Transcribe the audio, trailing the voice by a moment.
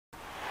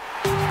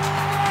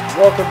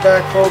Welcome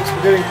back, folks.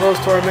 We're getting close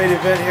to our main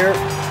event here.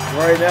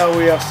 Right now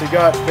we have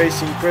Sagat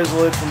facing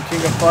Krizalid from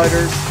King of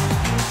Fighters.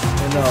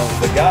 And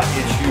Sagat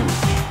is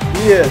huge.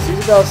 he is.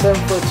 He's about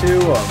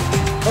 7'2".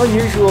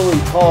 Unusually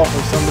tall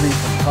for somebody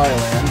from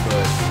Thailand,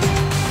 but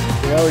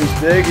you know,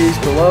 he's big. He's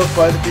beloved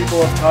by the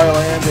people of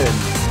Thailand, and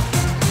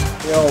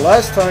you know,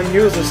 last time he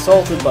was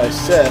assaulted by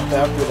Seth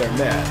after their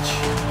match.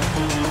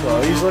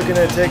 So he's looking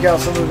to take out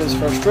some of his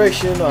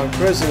frustration on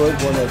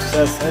Krizalid, one of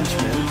Seth's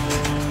henchmen.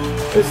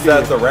 Is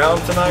Seth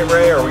around tonight,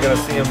 Ray? Are we going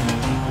to see him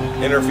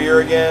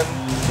interfere again?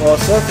 Well,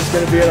 Seth is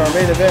going to be in our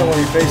main event when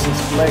he faces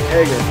Mike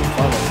Hager for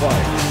Final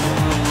Fight.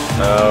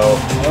 No.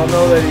 I don't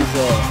know that he's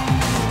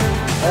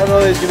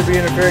going to be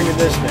interfering in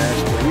this match,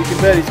 but you can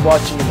bet he's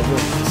watching in the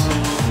wings.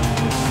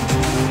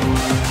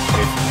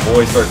 If the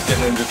boy starts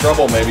getting into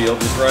trouble, maybe he'll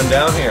just run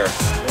down here.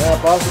 Yeah,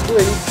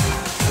 possibly.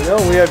 You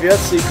know, we have yet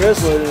to see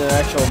Krizalid in an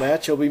actual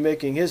match. He'll be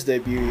making his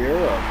debut here.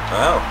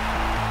 Wow.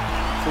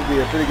 Should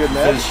be a pretty good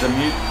match. His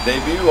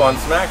debut on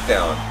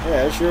Smackdown.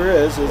 Yeah, it sure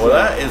is. Well,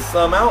 that is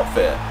some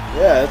outfit.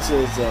 Yeah, it's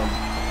his,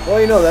 well,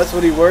 you know, that's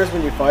what he wears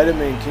when you fight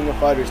him in King of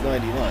Fighters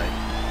 99.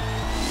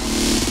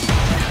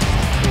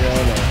 You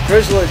know,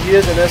 Krizalid, he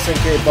is an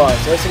SNK boss.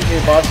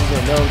 SNK bosses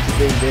are known for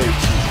being very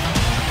cheap.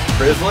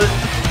 Krizalid?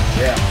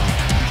 Yeah.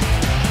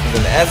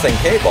 He's an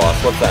SNK boss?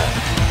 What's that?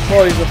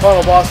 Well, he's the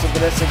final boss of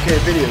an SNK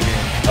video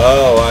game.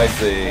 Oh, I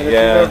see. And if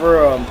yeah. you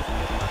remember,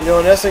 you know,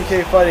 in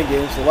SNK fighting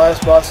games, the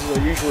last bosses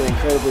are usually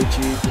incredibly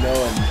cheap, you know,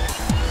 and,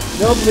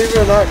 you know, believe it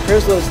or not,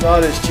 Krizalid's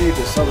not as cheap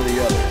as some of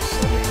the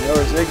others. I mean, there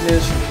was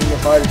Ignis from King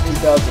of Fighters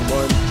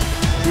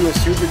 2001. He was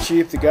super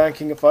cheap. The guy in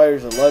King of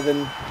Fighters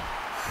 11.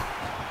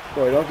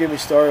 Boy, don't get me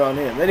started on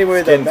him.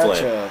 Anyway, that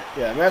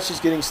match, match is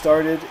getting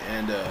started,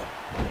 and,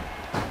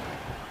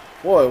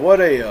 boy, what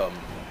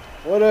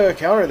a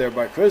counter there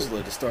by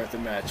Krizalid to start the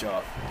match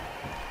off.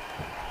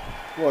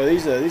 Boy,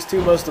 these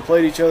two must have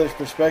played each other's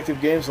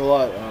respective games a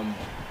lot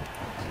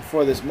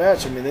before this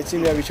match. I mean, they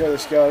seem to have each other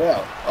scouted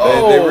out.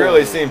 They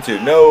really seem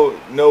to.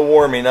 No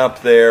warming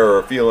up there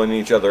or feeling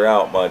each other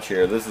out much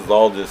here. This is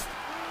all just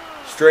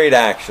straight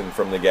action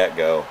from the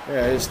get-go.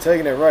 Yeah, just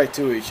taking it right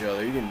to each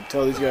other. You can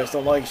tell these guys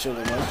don't like each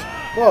other much.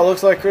 Well, it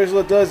looks like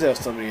Krizalid does have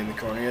somebody in the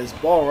corner. He has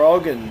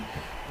Balrog, and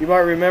you might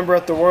remember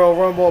at the Royal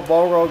Rumble,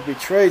 Balrog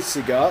betrayed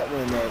Sagat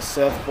when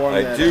Seth formed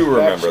that. I do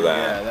remember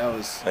that. Yeah, that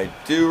was. I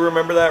do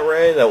remember that,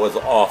 Ray. That was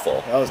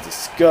awful. That was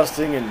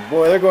disgusting, and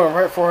boy, they're going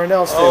right for an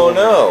announce table. Oh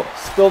no!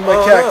 Spilled my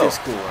cactus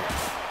cooler.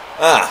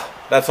 Ah,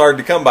 that's hard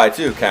to come by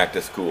too,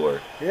 cactus cooler.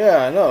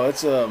 Yeah, I know.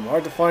 It's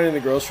hard to find in the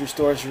grocery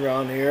stores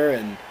around here,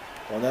 and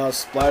well, now it's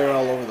splattered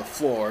all over the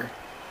floor.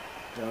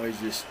 Now he's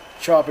just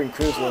chopping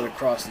Krizalid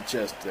across the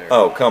chest there.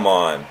 Oh, come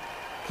on.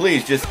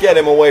 Please, just get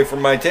him away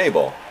from my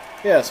table.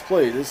 Yes,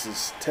 please. This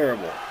is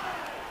terrible.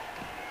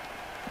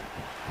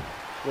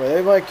 Well,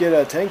 they might get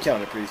a 10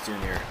 counter pretty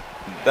soon here.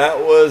 That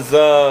was,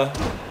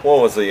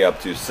 what was he up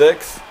to,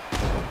 6?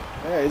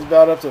 Yeah, he's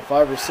about up to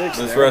 5 or 6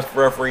 This there.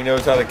 referee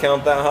knows how to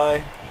count that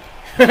high?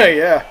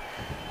 Yeah.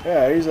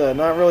 Yeah, he's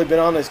not really been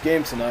on this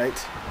game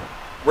tonight.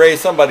 Ray,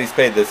 somebody's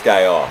paid this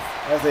guy off.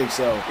 I think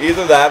so.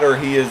 Either that or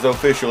he is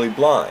officially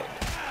blind.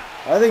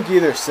 I think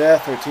either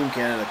Seth or Team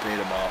Canada paid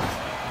him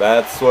off.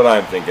 That's what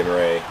I'm thinking,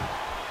 Ray.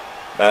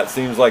 That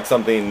seems like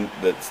something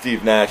that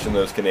Steve Nash and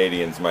those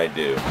Canadians might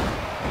do.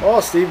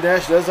 Well, Steve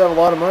Nash does have a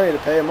lot of money to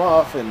pay him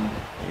off, and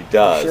he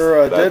does. I'm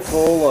sure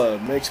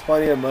Deadpool makes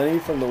plenty of money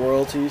from the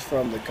royalties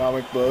from the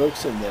comic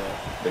books and the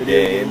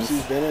video games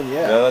he's been in.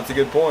 Yeah, no, that's a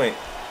good point.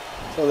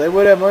 So they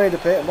would have money to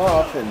pay him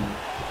off, and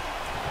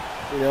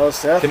you know,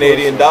 Seth.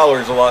 Canadian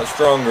dollar's a lot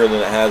stronger than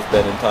it has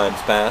been in times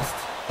past.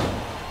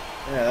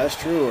 Yeah, that's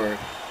true. Or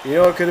you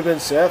know, it could have been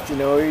Seth. You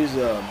know, he's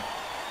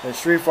in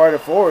Street Fighter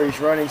 4, he's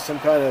running some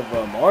kind of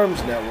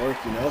arms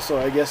network, you know, so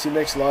I guess he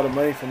makes a lot of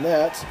money from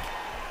that.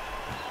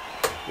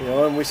 You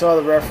know, and we saw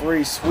the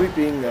referee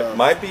sweeping.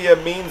 Might be a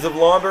means of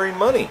laundering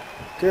money.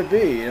 Could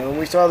be, you know, and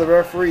we saw the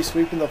referee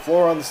sweeping the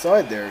floor on the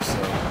side there, so,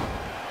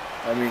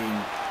 I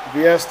mean, if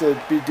he has to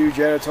do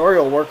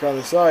janitorial work on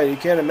the side, you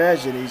can't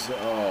imagine he's,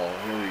 oh,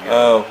 here we go.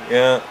 Oh,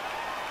 yeah.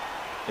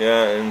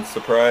 Yeah, and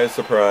surprise,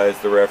 surprise,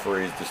 the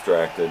referee's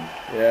distracted.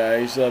 Yeah,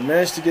 he's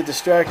managed to get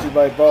distracted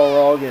by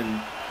Balrog,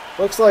 and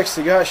looks like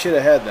Sagat should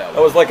have had that one.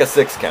 That was like a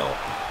 6 count.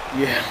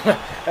 Yeah,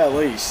 at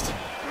least.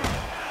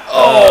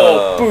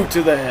 Oh, boot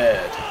to the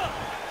head.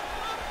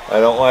 I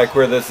don't like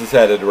where this is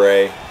headed,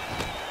 Ray.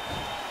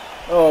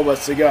 Oh, but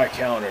Sagat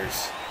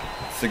counters.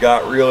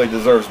 Sagat really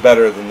deserves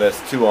better than this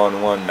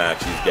 2-on-1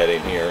 match he's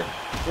getting here.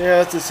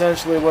 Yeah, that's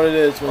essentially what it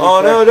is.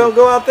 Oh no, don't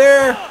go out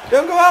there!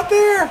 Don't go out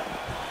there!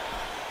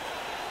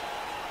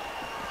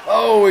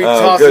 Oh, he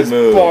tosses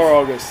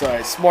Balrog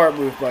aside. Smart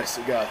move by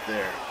Sagat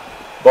there.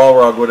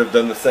 Balrog would have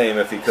done the same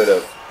if he could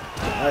have.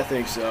 I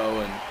think so,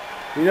 and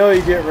you know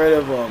you get rid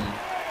of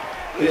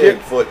big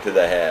foot to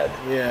the head.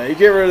 Yeah, you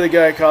get rid of the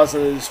guy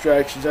causing the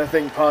distractions. I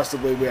think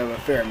possibly we have a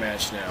fair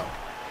match now.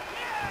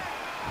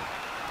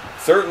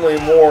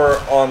 Certainly more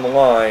on the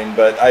line,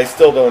 but I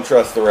still don't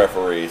trust the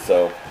referee,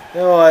 so.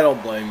 No, I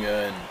don't blame you.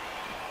 And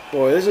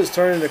boy, this is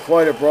turning into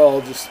quite a brawl,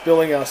 just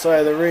spilling outside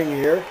of the ring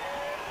here.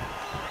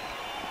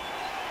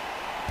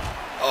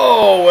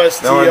 Oh,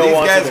 STO. Now, are these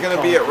onto guys the going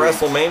to be at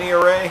concrete.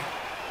 WrestleMania, Ray?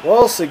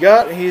 Well,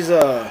 Sagat,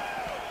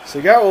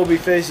 Sagat will be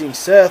facing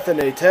Seth in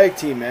a tag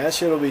team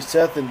match. It'll be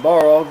Seth and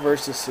Balrog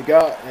versus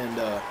Sagat,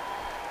 and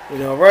you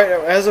know,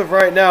 as of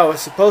right now,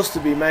 it's supposed to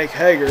be Mike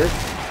Hager,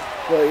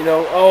 but you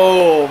know,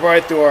 oh,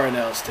 right through our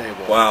announce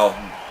table. Wow,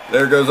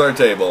 there goes our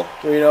table.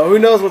 Well, you know, who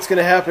knows what's going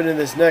to happen in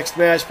this next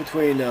match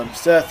between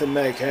Seth and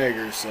Mike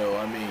Hager? So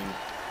I mean,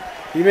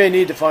 he may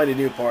need to find a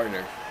new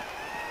partner.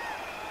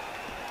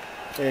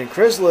 And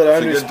Krizalid, I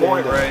understand. That's a good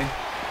point, Ray.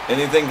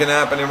 Anything can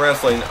happen in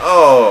wrestling.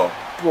 Oh,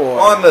 boy,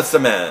 on the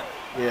cement.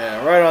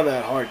 Yeah, right on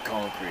that hard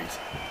concrete.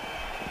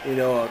 You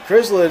know,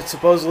 Krizalid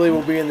supposedly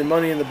will be in the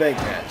Money in the Bank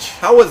match.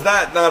 How was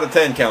that not a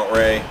 10 count,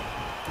 Ray?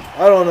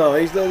 I don't know.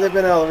 They've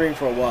been out of the ring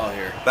for a while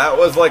here. That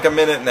was like a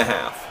minute and a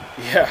half.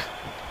 Yeah.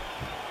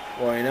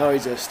 Boy, now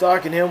he's just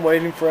stalking him,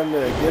 waiting for him to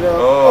get up.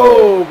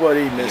 Oh, but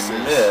he misses. He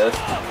missed.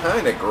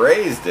 Kind of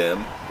grazed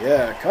him.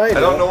 Yeah, kind of. I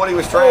don't know what he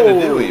was trying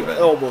to do even.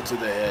 Elbow to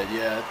the head,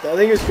 yeah. I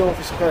think he was going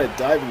for some kind of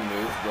diving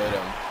move, but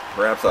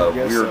perhaps a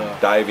weird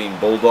diving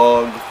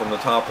bulldog from the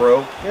top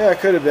rope. Yeah, it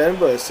could have been,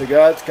 but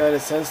Sagat kind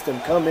of sensed him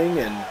coming,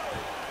 and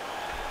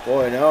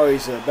boy, now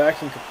he's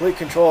back in complete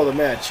control of the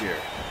match here.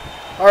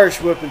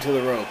 Irish whip into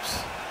the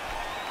ropes.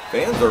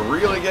 Fans are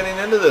really getting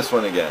into this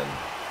one again.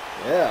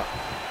 Yeah.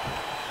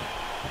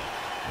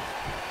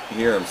 You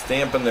hear them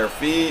stamping their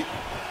feet.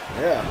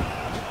 Yeah.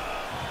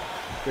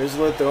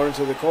 Krizalid throwing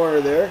into the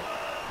corner there.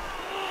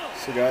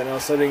 Sagat now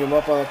setting him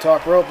up on the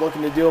top rope,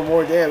 looking to deal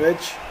more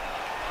damage.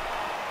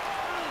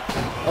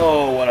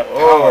 Oh, what a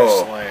power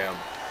slam.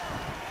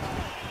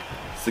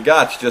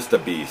 Sagat's just a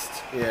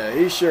beast. Yeah,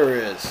 he sure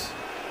is.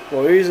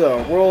 Well, he's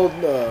a world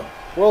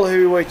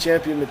heavyweight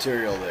champion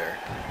material there.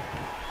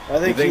 I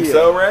think you think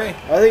so, Ray?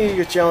 I think he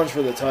could challenge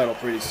for the title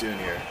pretty soon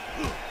here.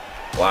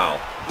 Wow.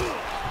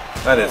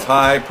 That is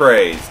high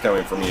praise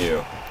coming from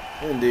you.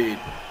 Indeed.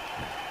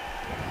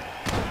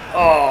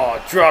 Oh,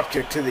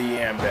 dropkick to the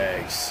yam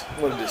bags.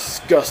 What a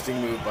disgusting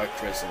move by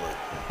Krizalid.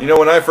 You know,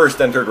 when I first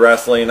entered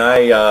wrestling,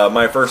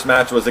 my first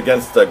match was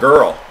against a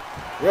girl.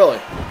 Really?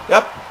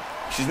 Yep.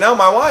 She's now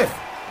my wife.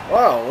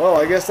 Wow, well,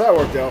 I guess that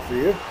worked out for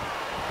you.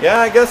 Yeah,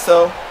 I guess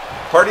so.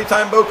 Party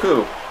time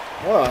beaucoup.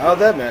 Wow, how'd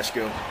that match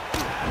go?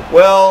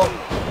 Well,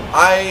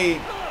 I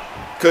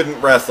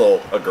couldn't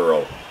wrestle a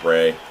girl,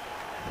 Ray,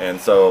 and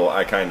so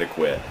I kind of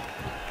quit.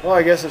 Well,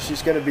 I guess if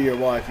she's going to be your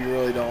wife, you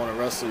really don't want to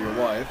wrestle your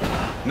wife.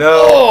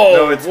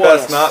 No, it's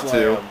best not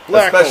to,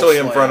 especially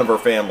in front of her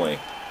family.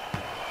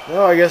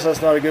 No, I guess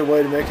that's not a good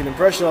way to make an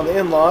impression on the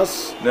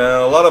in-laws.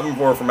 No, a lot of them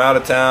were from out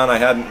of town. I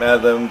hadn't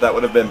met them. That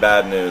would have been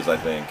bad news, I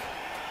think.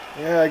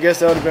 Yeah, I guess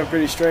that would have been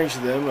pretty strange to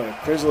them.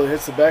 Krizalid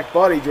hits the back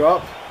body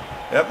drop.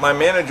 Yep, my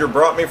manager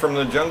brought me from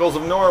the jungles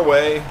of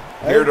Norway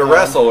here to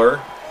wrestle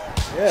her.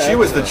 Yeah, she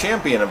was the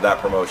champion of that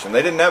promotion.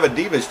 They didn't have a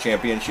Divas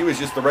champion. She was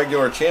just the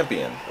regular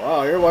champion.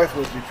 Wow, your wife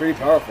must be pretty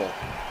powerful.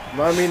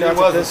 Remind me not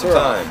to piss her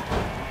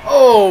off.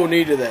 Oh,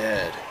 knee to the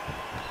head.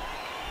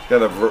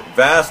 Got a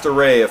vast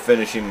array of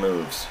finishing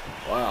moves.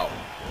 Wow.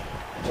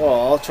 Well,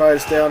 I'll try to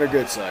stay on her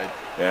good side.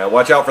 Yeah,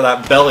 watch out for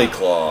that belly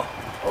claw.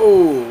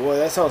 Oh, boy,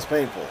 that sounds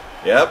painful.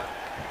 Yep.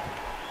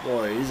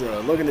 Boy, he's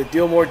looking to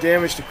deal more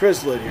damage to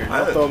Krizalid here.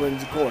 Don't throw him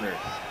into the corner.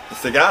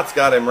 Sagat's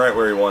got him right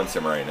where he wants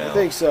him right now. I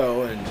think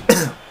so, and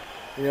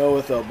you know,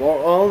 with a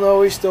ball. Oh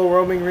no, he's still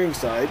roaming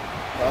ringside,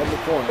 out in the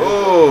corner.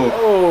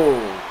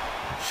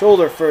 Oh,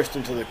 shoulder first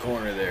into the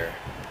corner there.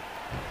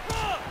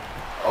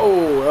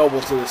 Oh, elbow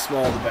to the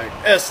small of the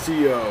back.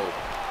 STO.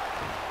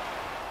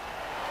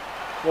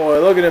 Boy,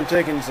 look at him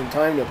taking some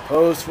time to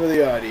pose for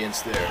the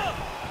audience there.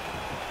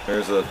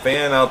 There's a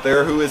fan out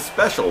there who is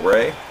special,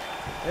 Ray.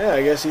 Yeah,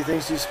 I guess he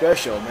thinks he's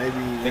special. Maybe.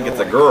 I think it's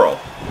a girl.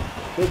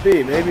 Could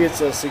be. Maybe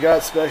it's a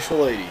Sagat special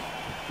lady.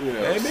 Who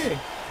knows? Maybe.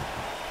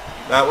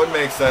 That would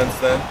make sense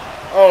then.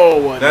 Oh,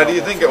 what? Now, do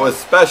you think it was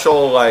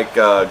special, like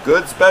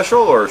good special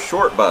or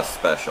short bus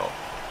special?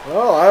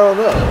 Well, I don't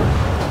know.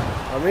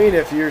 I mean,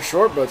 if you're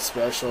short but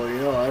special, you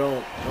know, I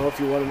don't know if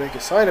you want to make a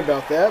sign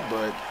about that,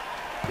 but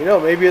you know,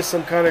 maybe it's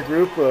some kind of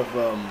group of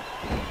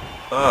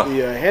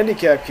the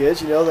handicapped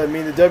kids. You know, I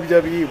mean, the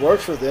WWE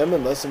works with them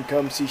and lets them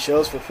come see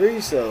shows for free.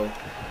 So,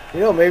 you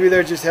know, maybe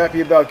they're just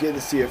happy about getting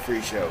to see a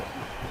free show.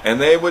 And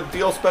they would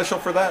feel special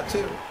for that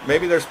too.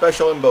 Maybe they're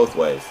special in both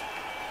ways.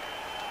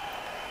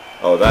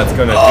 Oh, that's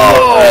gonna do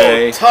it,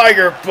 Ray.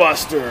 Tiger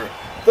Buster!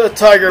 The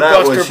Tiger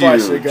Buster by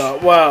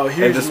Sagat. Wow,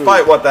 huge And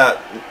despite move. what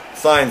that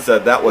sign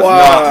said, that was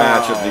not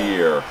match of the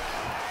year.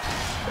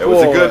 It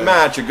was a good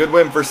match, a good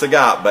win for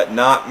Sagat, but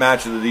not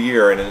match of the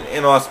year and an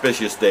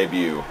inauspicious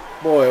debut.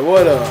 Boy,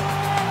 what a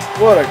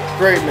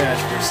great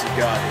match for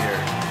Sagat here.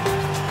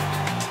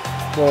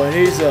 Boy, and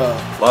he's a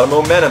lot of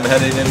momentum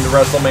heading into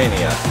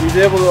WrestleMania. He's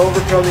able to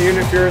overcome the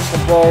interference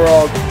from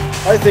Balrog.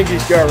 I think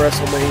he's got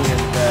WrestleMania in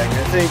the bag.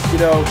 I think, you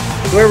know,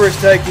 whoever his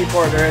tag team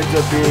partner ends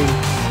up being,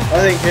 I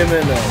think him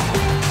and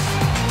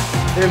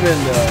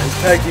his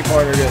tag team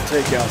partner are going to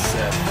take out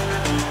Seth.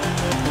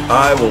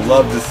 I will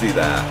love to see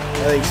that.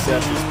 I think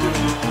Seth is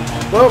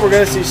doomed. Well, we're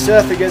going to see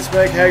Seth against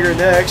Mike Hager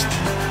next,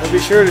 and be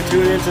sure to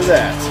tune into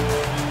that.